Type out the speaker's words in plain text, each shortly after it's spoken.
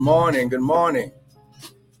Morning, good morning.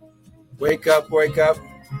 Wake up, wake up.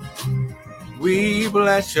 We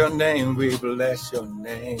bless your name, we bless your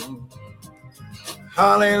name.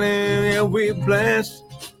 Hallelujah, we bless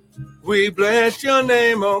your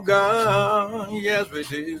name, oh God. Yes, we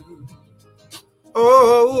do.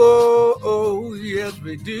 Oh, yes,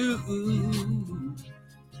 we do.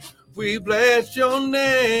 We bless your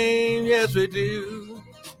name, yes, we do.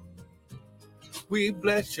 We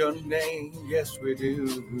bless your name, yes, we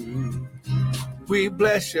do. We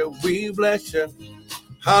bless you, we bless you.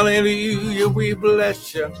 Hallelujah, we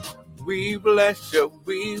bless you. We bless you,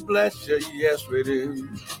 we bless you, yes we do.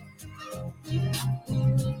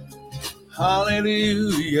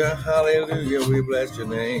 Hallelujah, hallelujah, we bless your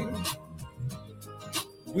name.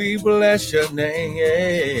 We bless your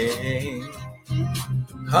name.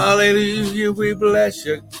 Hallelujah, we bless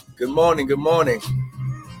you. Good morning, good morning.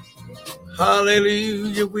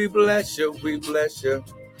 Hallelujah, we bless you, we bless you.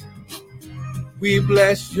 We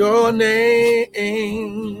bless your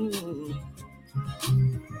name.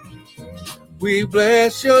 We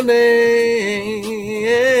bless your name.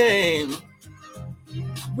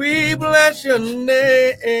 We bless your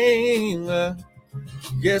name.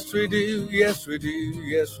 Yes, we do. Yes, we do.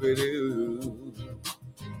 Yes, we do.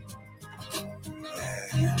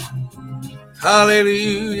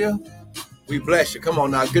 Hallelujah. We bless you. Come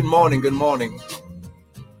on now. Good morning. Good morning.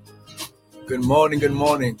 Good morning. Good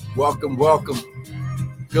morning. Welcome. Welcome.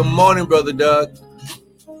 Good morning, Brother Doug.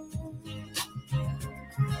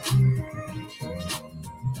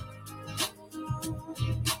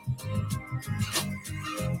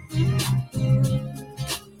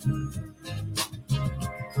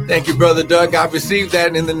 Thank you, Brother Doug. I received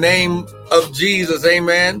that in the name of Jesus.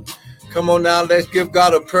 Amen. Come on now. Let's give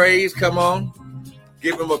God a praise. Come on.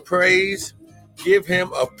 Give him a praise. Give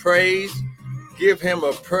him a praise. Give him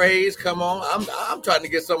a praise. Come on. I'm trying to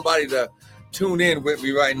get somebody to tune in with me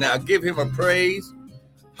right now. Give him a praise.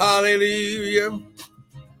 Hallelujah.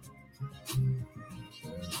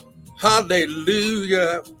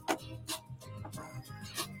 Hallelujah.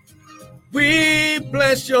 We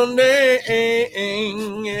bless your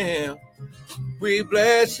name. We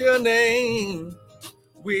bless your name.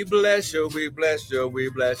 We bless you. We bless you. We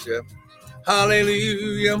bless you.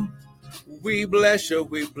 Hallelujah. We bless you.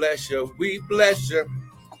 We bless you. We bless you.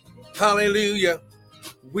 Hallelujah.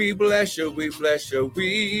 We bless you. We bless you.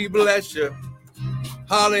 We bless you.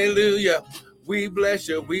 Hallelujah. We bless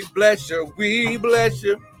you. We bless you. We bless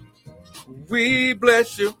you. We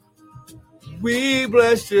bless you. We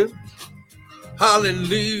bless you.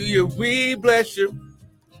 Hallelujah. We bless you.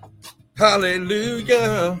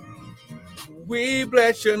 Hallelujah. We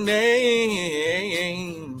bless your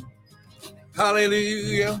name.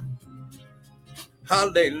 Hallelujah.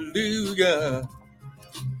 Hallelujah.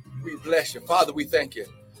 We bless you. Father, we thank you.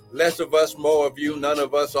 Less of us, more of you, none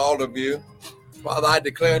of us, all of you. Father, I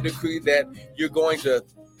declare and decree that you're going to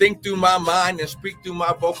think through my mind and speak through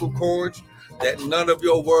my vocal cords, that none of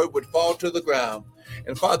your word would fall to the ground.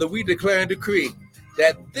 And Father, we declare and decree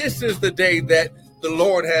that this is the day that the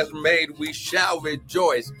Lord has made. We shall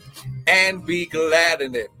rejoice and be glad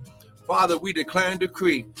in it. Father, we declare and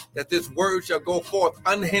decree that this word shall go forth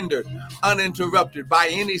unhindered, uninterrupted by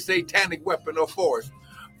any satanic weapon or force.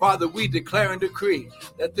 Father, we declare and decree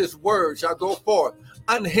that this word shall go forth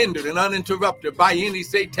unhindered and uninterrupted by any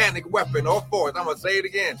satanic weapon or force. I'm going to say it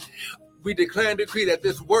again. We declare and decree that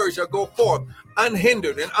this word shall go forth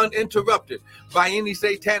unhindered and uninterrupted by any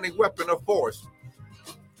satanic weapon or force.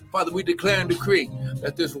 Father, we declare and decree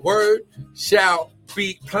that this word shall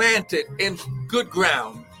be planted in good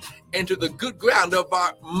ground, into the good ground of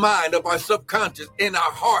our mind, of our subconscious, in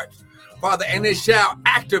our hearts, Father, and it shall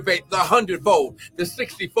activate the 100-fold, the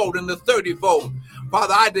 60-fold, and the 30-fold.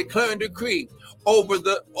 Father, I declare and decree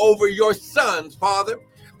over your sons, Father,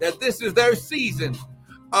 that this is their season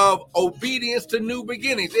of obedience to new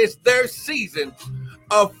beginnings. It's their season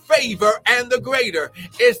of favor and the greater.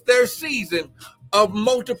 It's their season of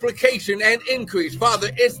multiplication and increase. Father,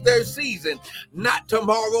 it's their season, not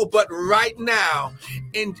tomorrow, but right now.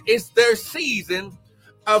 And it's their season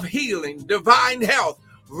of healing, divine health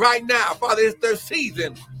right now. Father, it's their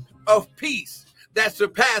season of peace that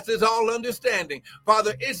surpasses all understanding.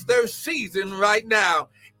 Father, it's their season right now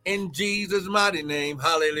in Jesus' mighty name.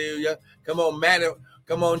 Hallelujah. Come on, man.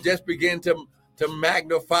 Come on, just begin to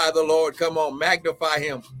magnify the Lord. Come on, magnify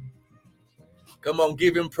him. Come on,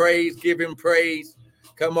 give him praise, give him praise.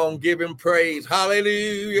 Come on, give him praise.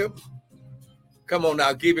 Hallelujah. Come on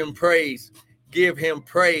now, give him praise. Give him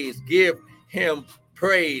praise. Give him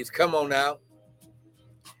praise. Come on now.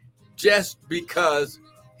 Just because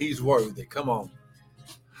he's worthy. Come on.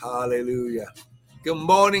 Hallelujah. Good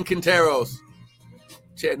morning, Quinteros.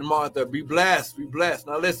 Chet and Martha, be blessed, be blessed.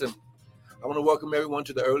 Now listen, I want to welcome everyone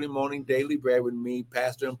to the Early Morning Daily Bread with me,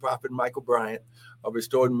 Pastor and Prophet Michael Bryant of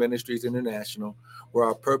Restored Ministries International, where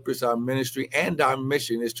our purpose, our ministry, and our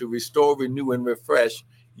mission is to restore, renew, and refresh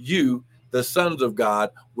you, the sons of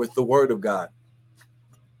God, with the Word of God.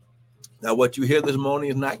 Now, what you hear this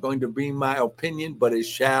morning is not going to be my opinion, but it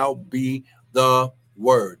shall be the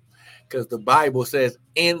Word. Because the Bible says,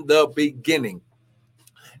 in the beginning.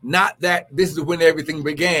 Not that this is when everything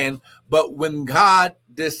began, but when God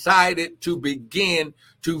decided to begin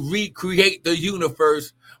to recreate the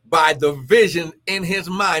universe by the vision in his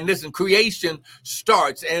mind. Listen, creation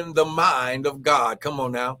starts in the mind of God. Come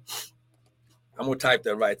on now. I'm going to type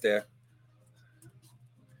that right there.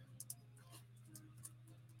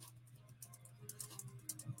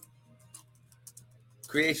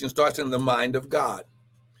 Creation starts in the mind of God.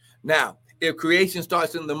 Now, if creation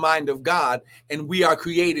starts in the mind of God and we are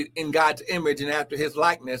created in God's image and after his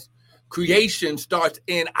likeness, creation starts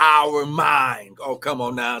in our mind. Oh, come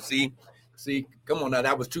on now. See, come on now.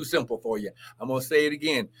 That was too simple for you. I'm going to say it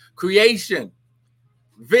again. Creation,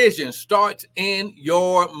 vision starts in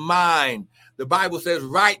your mind. The Bible says,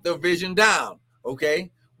 write the vision down. Okay.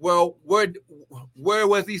 Well, where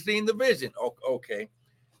was he seeing the vision? Okay.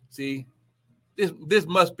 See, this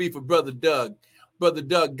must be for Brother Doug. Brother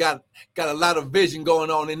Doug got a lot of vision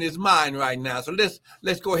going on in his mind right now. So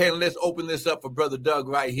let's go ahead and let's open this up for Brother Doug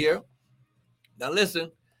right here. Now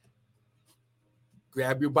listen,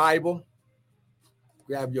 grab your Bible,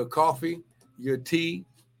 grab your coffee, your tea,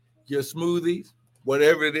 your smoothies,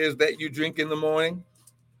 whatever it is that you drink in the morning.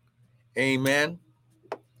 Amen.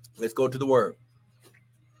 Let's go to the Word.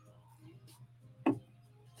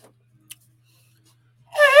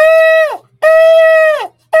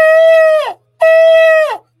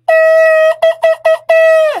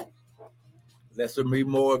 Less of me,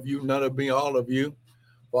 more of you, none of me, all of you.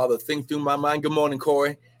 Father, think through my mind. Good morning,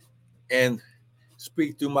 Corey. And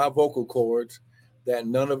speak through my vocal cords that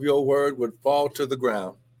none of your word would fall to the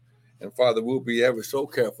ground. And Father, we'll be ever so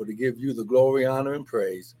careful to give you the glory, honor, and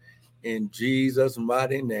praise in Jesus'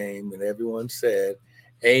 mighty name. And everyone said,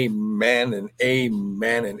 amen and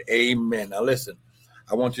amen and amen. Now listen,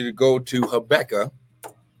 I want you to go to Habakkuk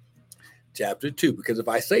chapter 2, because if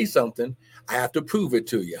I say something, I have to prove it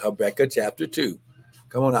to you. Habakkuk chapter 2.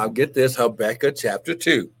 Come on, I'll get this. Habakkuk chapter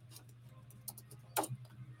 2.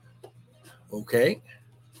 Okay?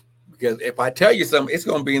 Because if I tell you something, it's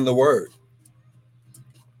going to be in the Word.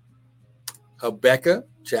 Habakkuk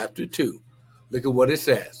chapter 2. Look at what it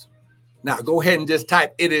says. Now, go ahead and just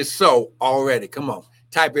type, it is so already. Come on.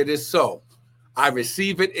 Type, it is so. I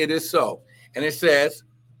receive it, it is so. And it says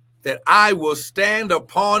that I will stand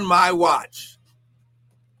upon my watch.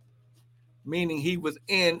 Meaning he was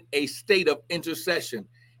in a state of intercession.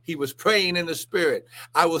 He was praying in the Spirit.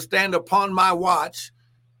 I will stand upon my watch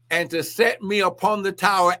and to set me upon the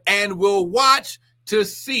tower and will watch to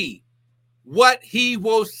see what he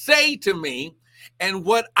will say to me and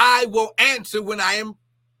what I will answer when I am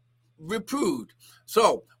reproved.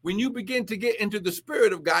 So when you begin to get into the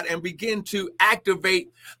Spirit of God and begin to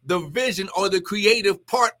activate the vision or the creative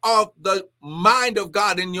part of the mind of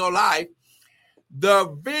God in your life,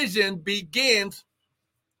 the vision begins,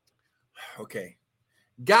 okay,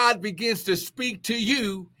 God begins to speak to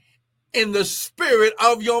you in the spirit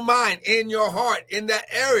of your mind, in your heart, in that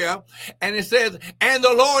area. And it says, and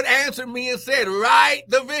the Lord answered me and said, write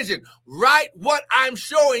the vision, write what I'm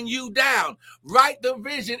showing you down, write the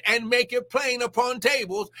vision and make it plain upon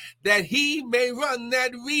tables that he may run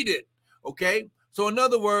that read it. Okay. So in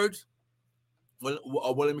other words,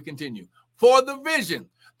 well, let me continue. For the vision,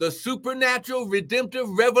 the supernatural redemptive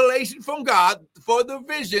revelation from God for the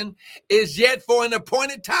vision is yet for an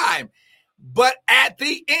appointed time. But at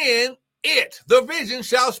the end, the vision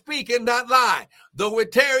shall speak and not lie. Though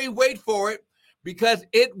it tarry, wait for it, because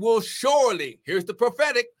it will surely, here's the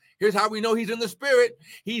prophetic, here's how we know he's in the Spirit.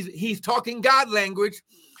 He's talking God language.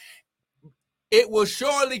 It will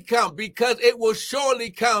surely come, because it will surely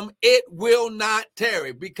come. It will not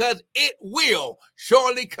tarry, because it will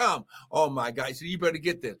surely come. Oh my God. So you better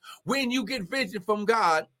get this. When you get vision from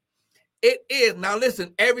God, it is. Now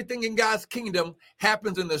listen, everything in God's kingdom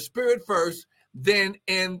happens in the Spirit first, then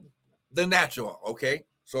in the natural. Okay.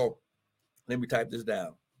 So let me type this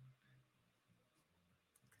down.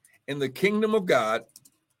 In the kingdom of God,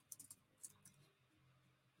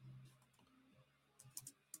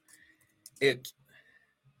 it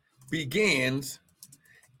begins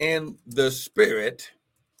in the Spirit,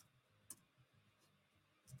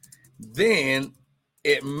 then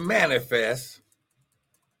it manifests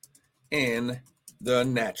in the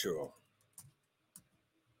natural.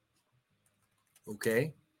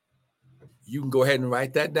 Okay. You can go ahead and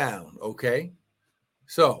write that down. Okay.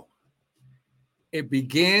 So it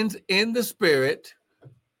begins in the spirit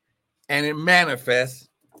and it manifests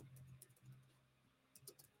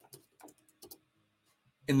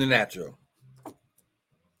in the natural.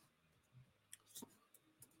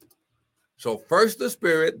 So first the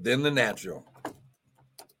spirit, then the natural.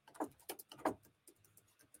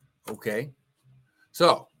 Okay.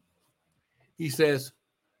 So he says,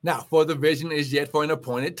 now for the vision is yet for an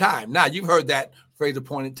appointed time. Now you've heard that phrase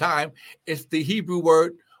appointed time. It's the Hebrew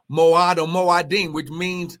word moad or moadim, which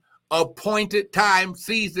means appointed time,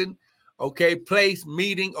 season, okay, place,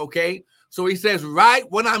 meeting, okay. So he says, write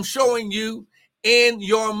what I'm showing you in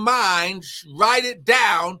your mind, write it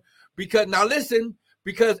down, because now listen,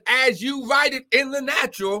 because as you write it in the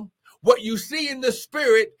natural, what you see in the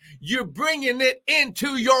spirit, you're bringing it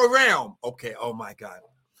into your realm. Okay, oh my God.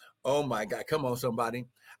 Oh my God, come on somebody.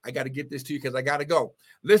 I got to get this to you because I got to go.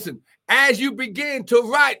 Listen, as you begin to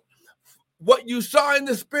write what you saw in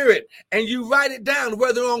the spirit and you write it down,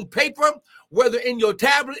 whether on paper, whether in your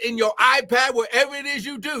tablet, in your iPad, wherever it is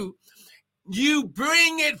you do, you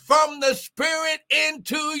bring it from the spirit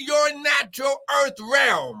into your natural earth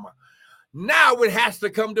realm. Now it has to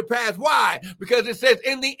come to pass. Why? Because it says,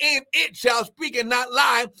 in the end, it shall speak and not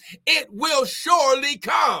lie. It will surely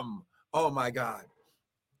come. Oh my God.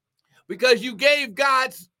 Because you gave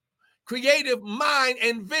God's creative mind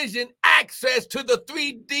and vision access to the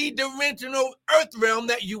 3D dimensional earth realm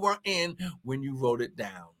that you were in when you wrote it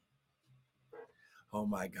down. Oh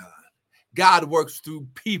my God. God works through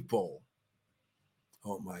people.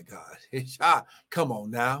 Oh my God. Come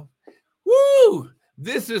on now. Woo!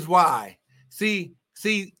 This is why. See,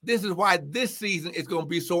 this is why this season is going to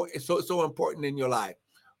be so important in your life.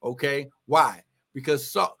 Okay? Why?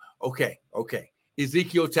 Because okay.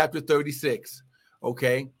 Ezekiel chapter 36.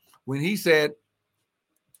 Okay? When he said,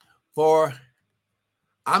 for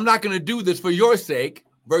I'm not going to do this for your sake,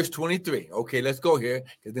 verse 23. Okay, let's go here,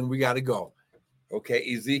 because then we got to go.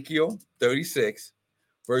 Okay, Ezekiel 36,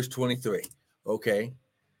 verse 23. Okay,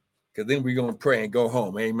 because then we're going to pray and go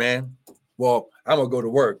home. Amen. Well, I'm going to go to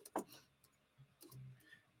work.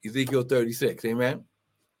 Ezekiel 36. Amen.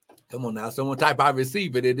 Come on now. Someone type, I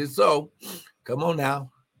receive it. It is so. Come on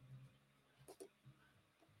now.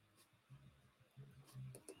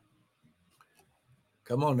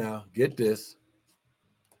 Come on now. Get this.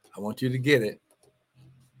 I want you to get it.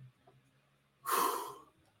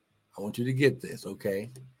 I want you to get this,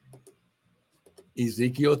 okay?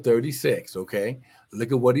 Ezekiel 36, okay?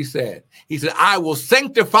 Look at what he said. He said, I will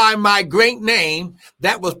sanctify my great name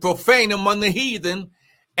that was profane among the heathen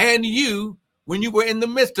and you when you were in the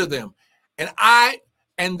midst of them. And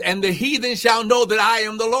and the heathen shall know that I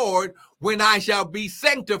am the Lord when I shall be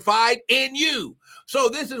sanctified in you. So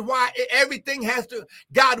this is why everything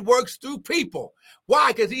God works through people.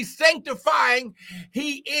 Why? Because he's sanctifying,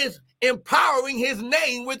 he is empowering his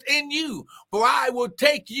name within you. For I will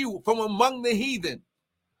take you from among the heathen,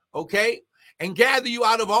 okay, and gather you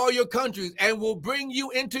out of all your countries and will bring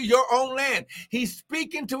you into your own land. He's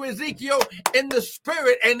speaking to Ezekiel in the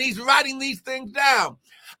spirit and he's writing these things down.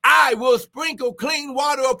 I will sprinkle clean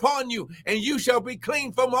water upon you, and you shall be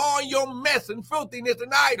clean from all your mess and filthiness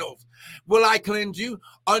and idols. Will I cleanse you?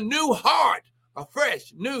 A new heart, a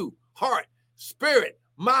fresh new heart, spirit,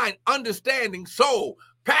 mind, understanding, soul,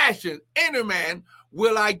 passion, inner man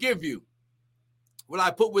will I give you. Will I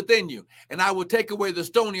put within you, and I will take away the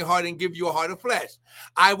stony heart and give you a heart of flesh.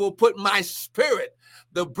 I will put my spirit,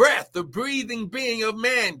 the breath, the breathing being of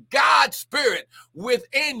man, God's spirit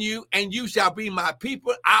within you, and you shall be my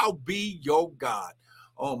people. I'll be your God.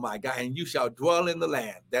 Oh my God. And you shall dwell in the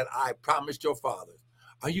land that I promised your fathers.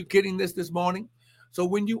 Are you getting this morning? So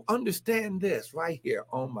when you understand this right here,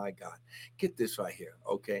 oh my God, get this right here.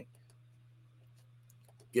 Okay.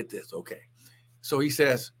 Get this. Okay. So he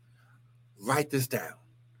says, write this down.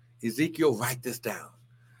 Ezekiel, write this down.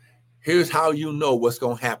 Here's how you know what's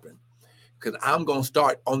going to happen. Because I'm going to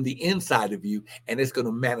start on the inside of you and it's going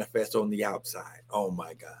to manifest on the outside. Oh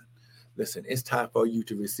my God. Listen, it's time for you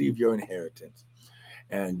to receive your inheritance.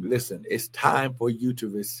 And listen, it's time for you to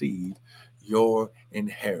receive your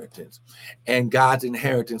inheritance. And God's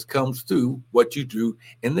inheritance comes through what you do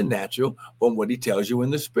in the natural from what he tells you in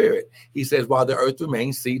the spirit. He says, while the earth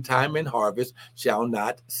remains, seed time and harvest shall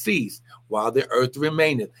not cease. While the earth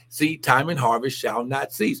remaineth, seed time and harvest shall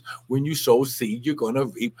not cease. When you sow seed, you're going to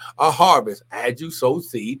reap a harvest. As you sow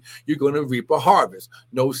seed, you're going to reap a harvest.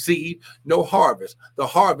 No seed, no harvest. The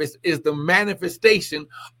harvest is the manifestation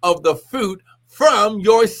of the fruit from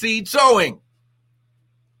your seed sowing.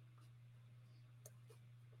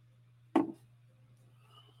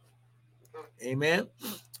 Amen.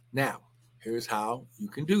 Now, here's how you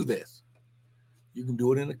can do this. You can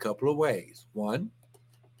do it in a couple of ways. One,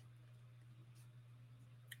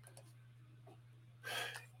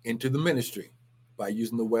 into the ministry by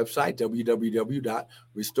using the website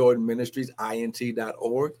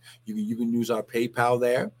www.restoredministriesint.org. You can use our PayPal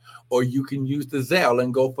there, or you can use the Zelle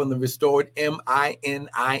and go from the restored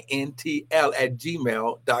MININTL at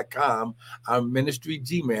gmail.com, our ministry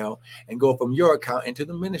Gmail, and go from your account into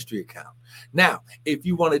the ministry account. Now, if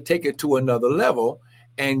you want to take it to another level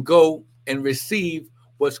and go and receive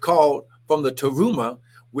what's called from the Teruma,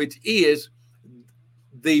 which is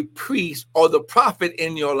the priest or the prophet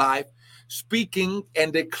in your life speaking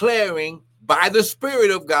and declaring by the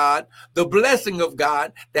Spirit of God, the blessing of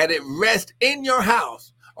God, that it rests in your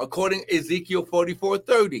house, according to Ezekiel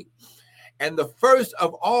 44:30. And the first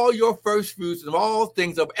of all your first fruits of all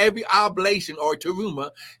things of every oblation or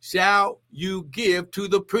teruma shall you give to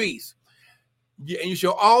the priest. And you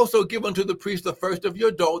shall also give unto the priest the first of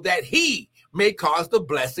your dough, that he may cause the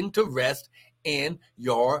blessing to rest in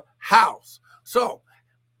your house. So,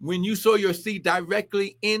 when you sow your seed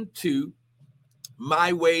directly into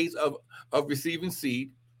my ways of receiving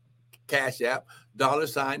seed, Cash App,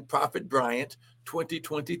 $ Prophet Bryant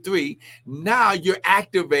 2023, now you're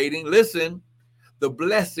activating, listen, the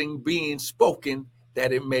blessing being spoken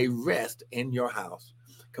that it may rest in your house.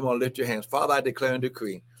 Come on, lift your hands. Father, I declare and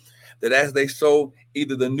decree that as they sow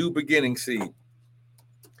either the new beginning seed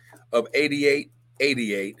of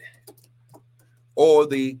 8888 or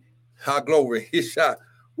the glory,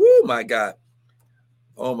 woo, my God.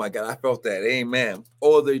 Oh, my God. I felt that. Amen.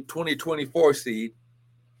 Or the 2024 seed.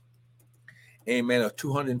 Amen. Of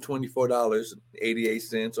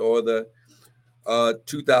 $224.88. Or the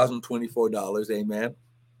 $2,024. Amen.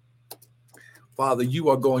 Father, you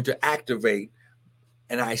are going to activate,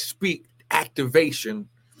 and I speak activation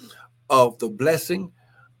of the blessing,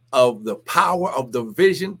 of the power, of the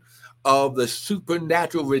vision, of the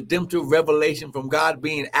supernatural redemptive revelation from God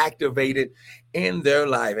being activated in their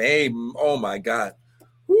life. Amen. Oh, my God.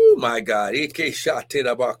 Oh, my God.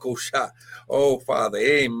 Oh, Father,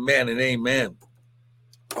 amen and amen.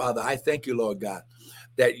 Father, I thank you, Lord God,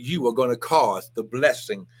 that you are going to cause the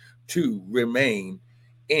blessing to remain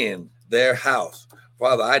in their house.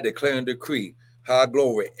 Father, I declare and decree,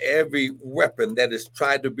 glory, every weapon that is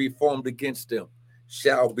tried to be formed against them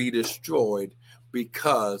shall be destroyed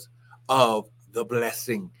because of the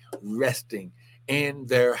blessing resting in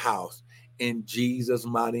their house. In Jesus'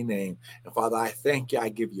 mighty name. And Father, I thank you. I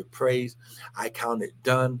give you praise. I count it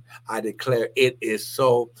done. I declare it is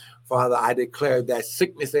so. Father, I declare that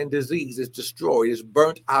sickness and disease is destroyed, is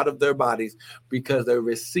burnt out of their bodies because they're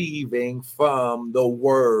receiving from the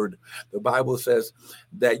word. The Bible says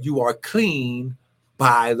that you are clean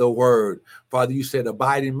by the word. Father, you said,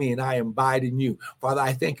 abide in me and I abide in you. Father,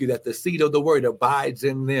 I thank you that the seed of the word abides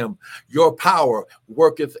in them. Your power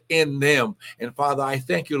worketh in them. And Father, I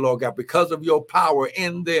thank you, Lord God, because of your power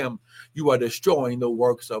in them, you are destroying the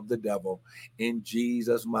works of the devil in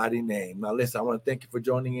Jesus' mighty name. Now, listen, I want to thank you for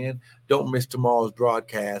joining in. Don't miss tomorrow's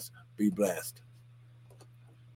broadcast. Be blessed.